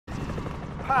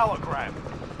power grab.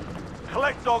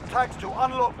 Collect dog tags to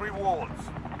unlock rewards.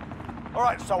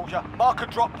 Alright, soldier, mark a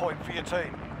drop point for your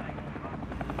team.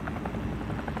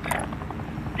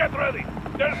 Get ready!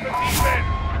 There's the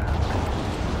defense!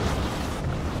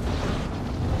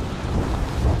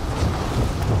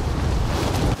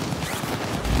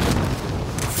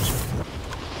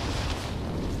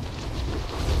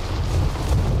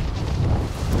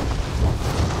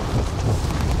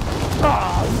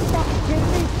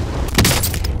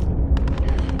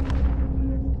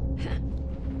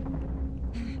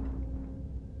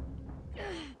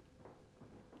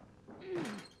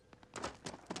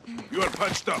 You are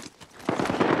punched up.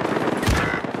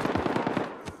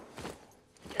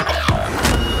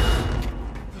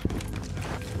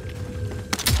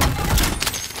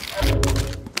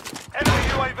 Enemy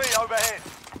UAV overhead.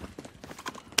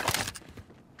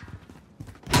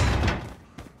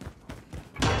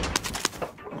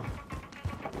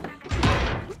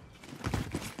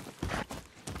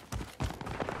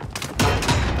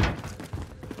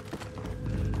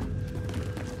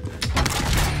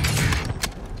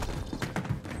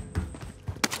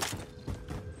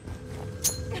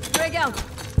 Drag out.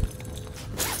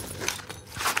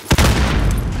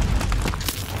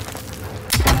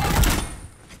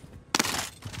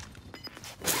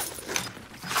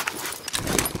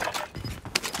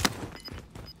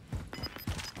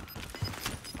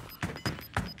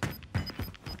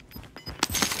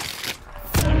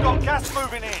 You've got gas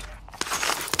moving in.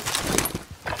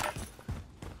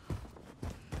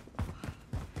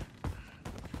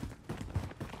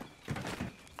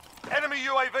 Enemy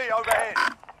UAV overhead.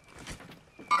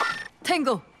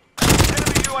 Tango.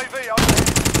 Enemy UAV overhead.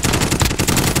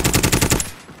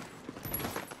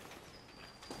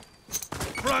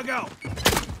 Frag out.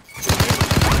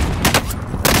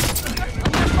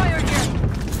 Under fire here.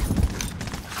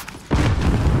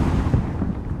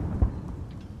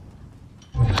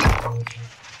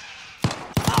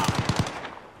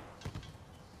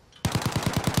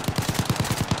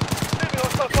 Enemy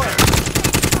hostile fire.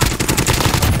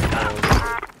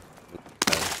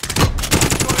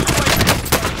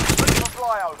 Ready for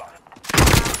flyover.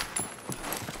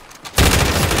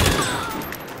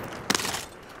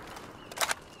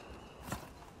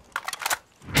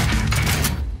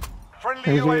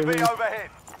 Friendly UAV overhead.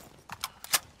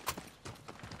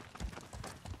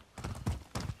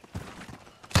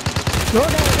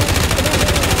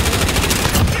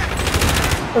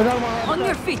 On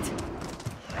your feet.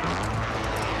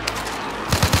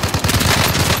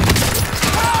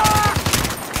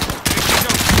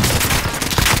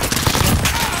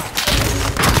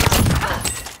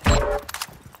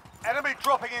 Enemy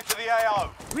dropping into the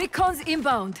AO. Recon's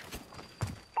inbound.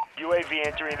 UAV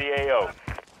entering the AO.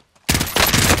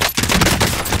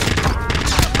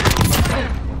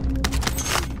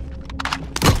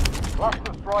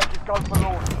 Cluster strike is go for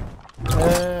launch.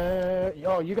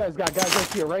 Oh, you guys got guys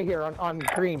right here, on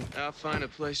green. I'll find a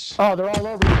place. Oh, they're all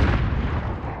over you.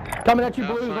 Coming at you,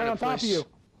 I'll Blues, find right a on top of place. you.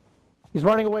 He's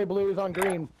running away, Blues, on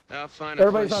green. I'll find a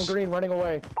Everybody's place. on green, running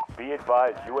away. Be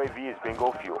advised, UAV is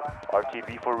bingo fuel.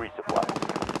 RTB for resupply.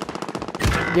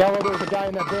 Yellow, there's a guy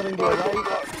in that building to your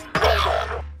right.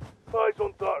 Eyes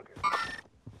on target.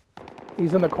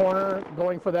 He's in the corner,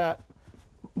 going for that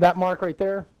mark right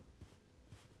there.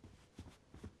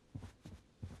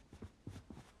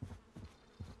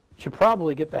 Should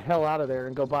probably get the hell out of there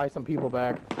and go buy some people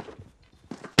back.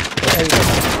 There you go.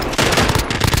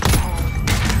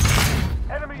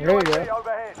 Enemy There you UAV go.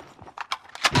 overhead.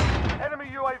 Enemy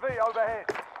UAV overhead.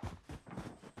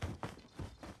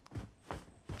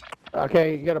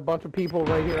 Okay, you got a bunch of people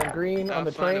right here on green on I'll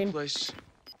the find a train. place.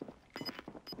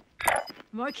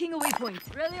 Marking a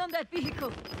waypoint. Rally on that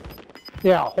vehicle.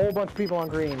 Yeah, a whole bunch of people on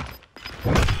green.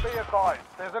 Be advised,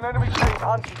 there's an enemy team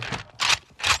hunting.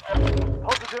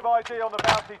 Positive ID on the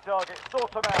bounty target.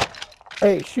 Sort them out.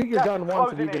 Hey, shoot your Gas gun is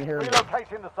once if you closing can in. hear me.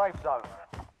 Relocating the safe zone.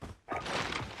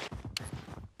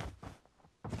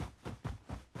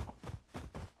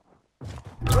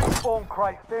 Respawn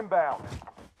crates inbound.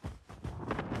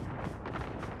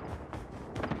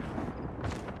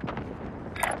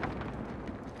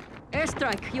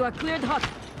 Airstrike. You are cleared hot.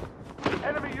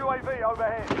 Enemy UAV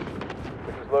overhead.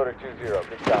 This is Loader 2-0.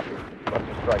 Good copy.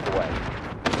 Cluster strike away.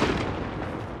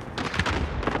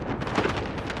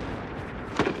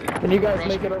 Can you guys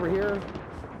make it over here?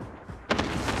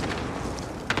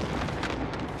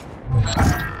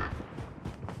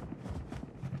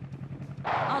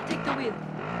 I'll take the wheel.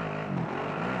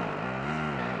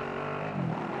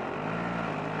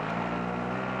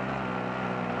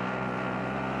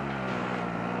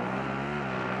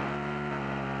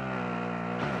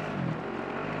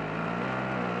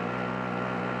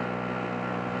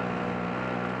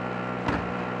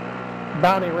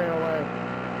 Bounty ran away.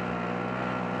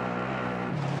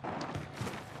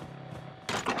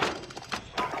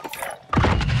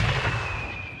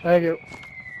 Thank you.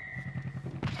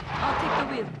 I'll take the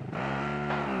wheel.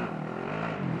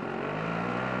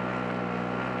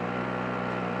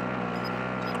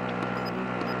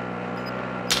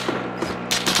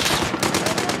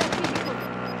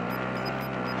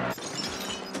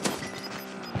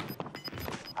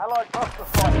 Allied cluster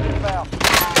strike inbound.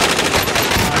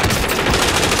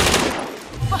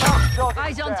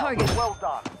 Eyes on target. Well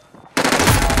done.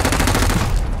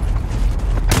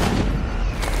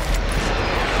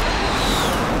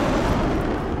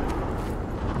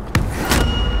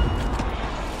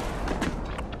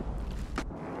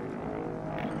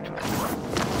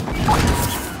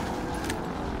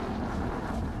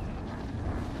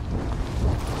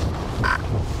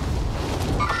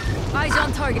 Eyes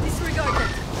on target. Disregard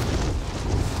that.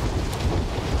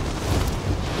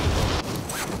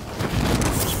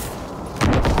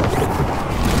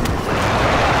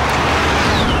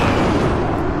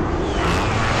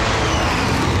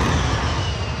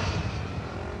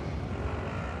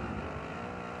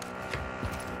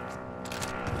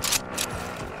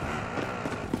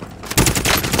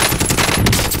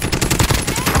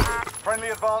 Friendly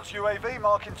advanced UAV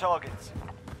marking targets.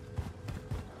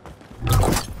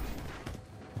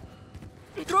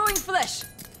 Throwing flash.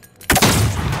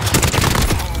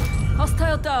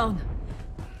 Hostile down.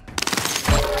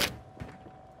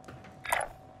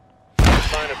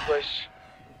 Find a place.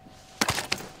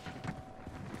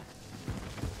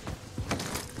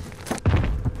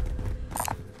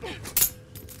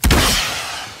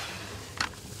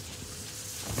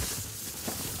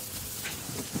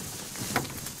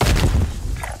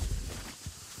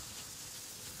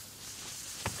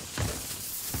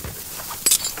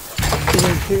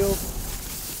 Shield.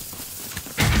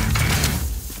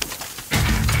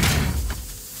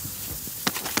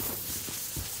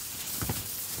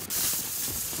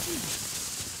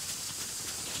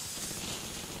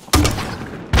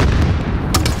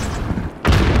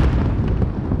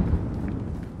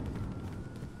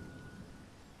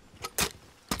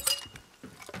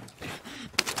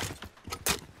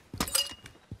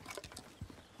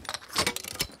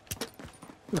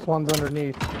 This one's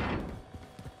underneath.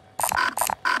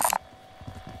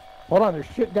 Hold on, there's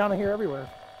shit down here everywhere.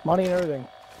 Money and everything.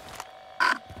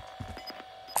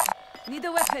 Need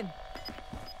a weapon.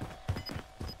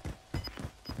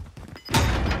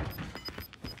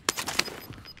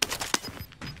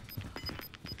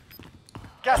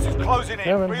 Gas is closing in.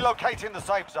 Yeah, man. Relocating the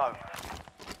safe zone.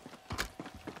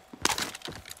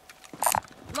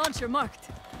 Launcher marked.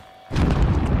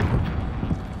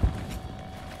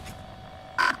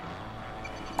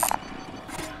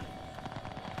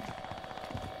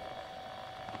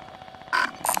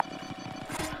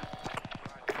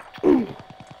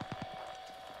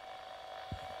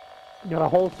 Got a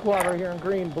whole squad right here in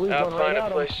green. Blue's I'll going right find a at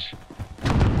 'em. place.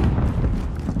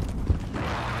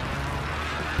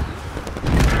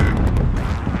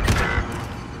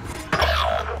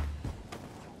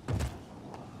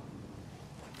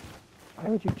 Why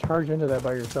would you charge into that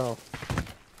by yourself?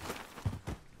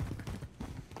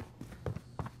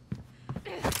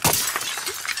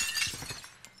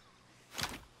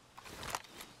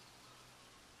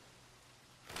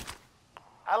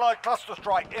 Allied cluster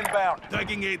strike inbound.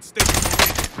 Tagging aid station.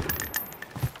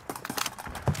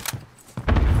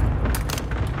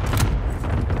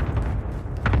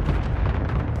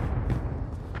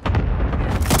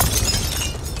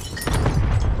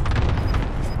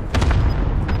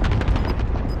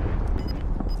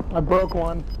 I broke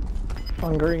one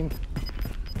on green.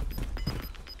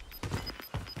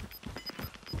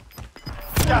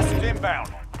 Gas is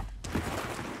inbound.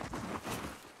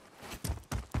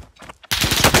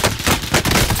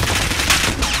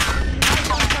 Eyes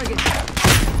on target.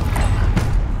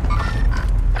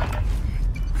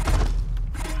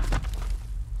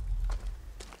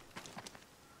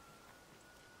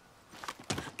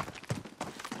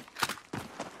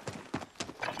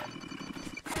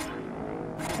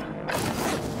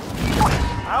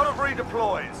 Out of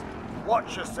redeploys.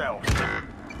 Watch yourself.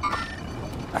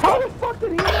 How the fuck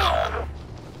did he know?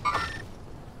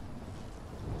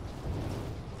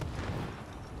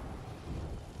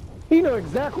 He knew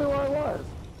exactly where I was.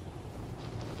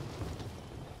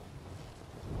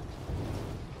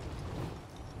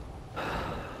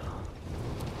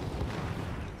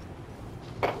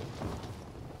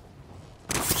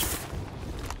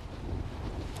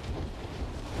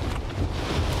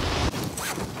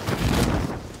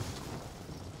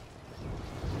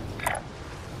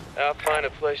 I'll find a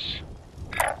place.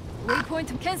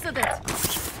 Waypoint, cancel that.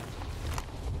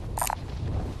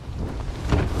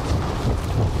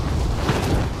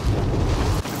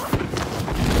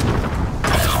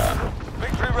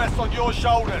 gas on your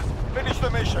shoulders. Finish the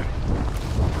mission.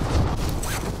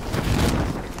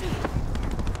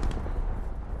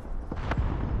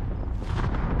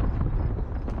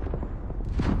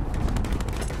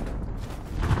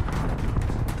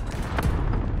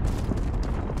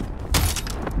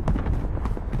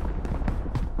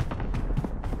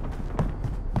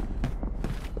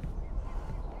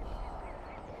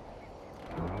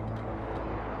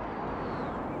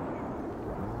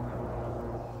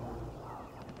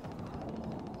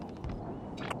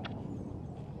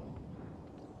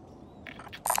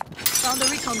 Found a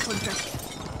recon contract.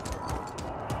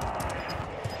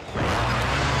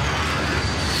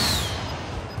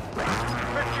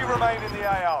 50 remain in the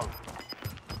AO.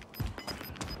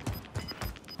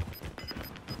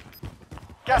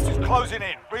 Gas is closing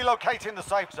in. Relocating the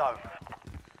safe zone.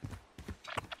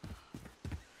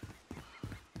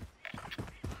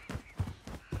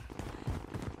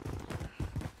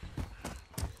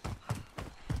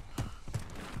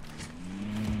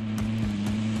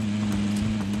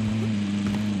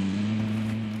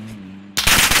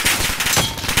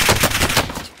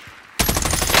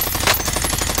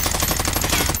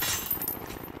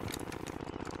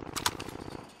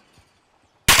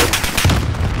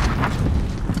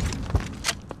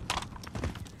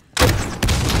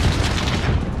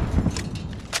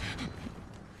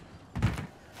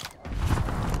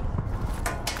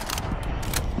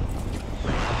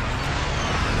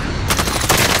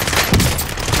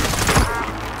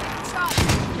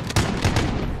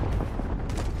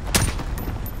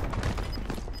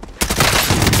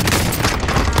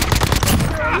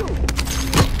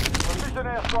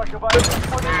 Airstrike available.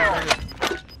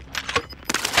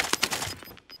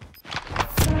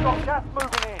 Got gas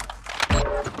moving in.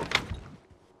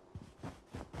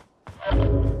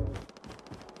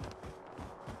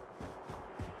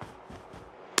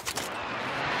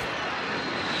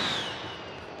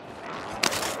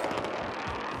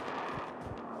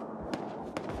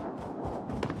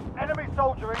 Enemy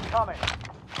soldier incoming.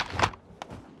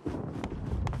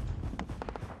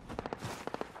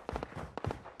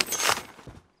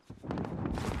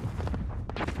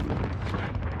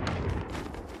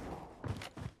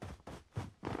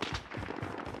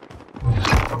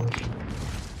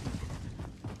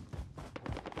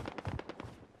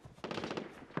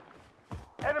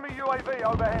 Enemy UAV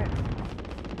overhead.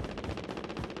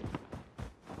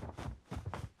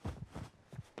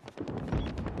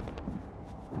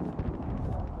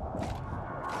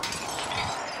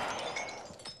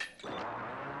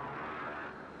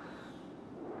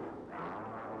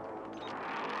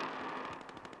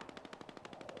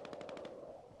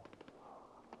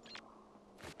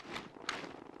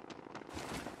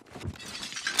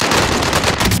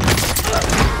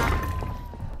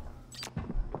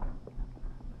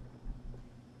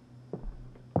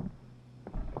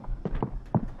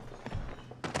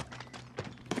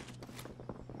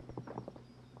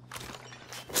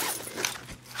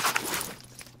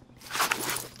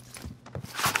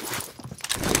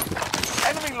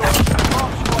 Enemy launched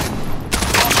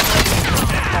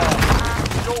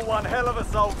You're one hell of a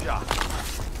soldier.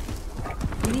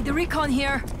 We need the recon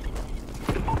here.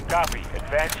 Copy.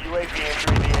 Advanced UAV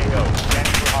entering the AO.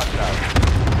 Scanning for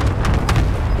hostiles.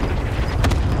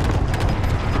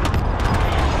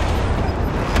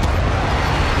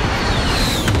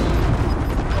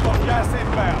 Got gas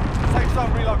inbound. Safe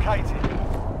zone relocated.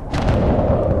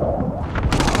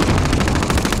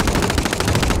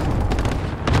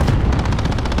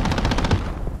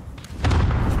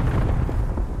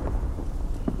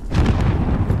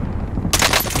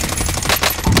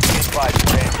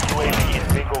 UAV in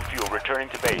bingo fuel. Returning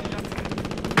to base.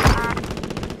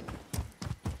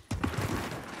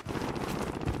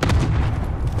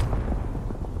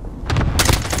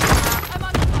 I'm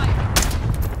on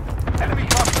fire. Enemy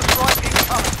cluster strike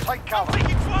incoming. Take cover.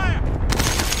 Taking fire!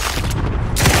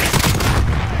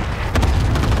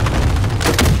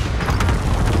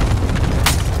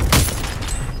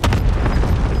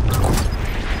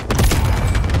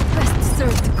 Best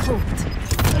served cold.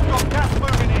 Got gas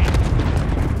moving in.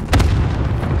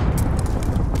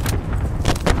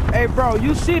 Hey, bro,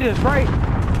 you see this, right?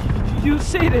 You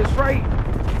see this, right?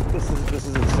 This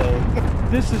is insane.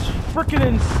 This is freaking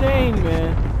insane,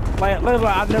 man. Like,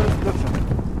 I've never listen.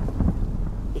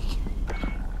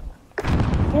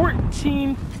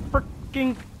 14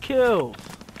 freaking kills.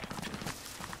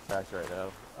 Facts right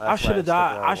now. I should have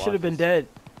died. I should have been dead.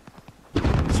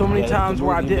 So many times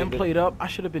where I didn't play it up, I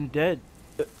should have been dead.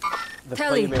 The Telly.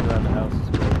 play you made around the house is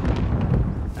great.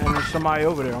 And there's somebody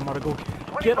over there. I'm about to go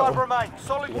get 25 him. remain.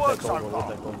 Solid Get work that so gold, far. get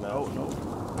that gold now. No, no.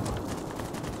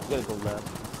 Get it gold now.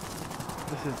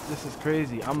 This is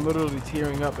crazy. I'm literally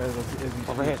tearing up as we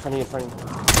Over here, in front of you, in front of you.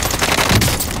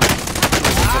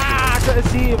 Ah, I couldn't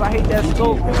see if I hate that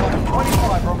scope.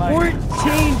 25 remaining.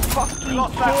 14 fucking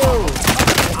Lost that kills.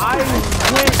 I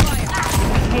went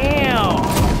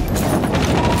ham.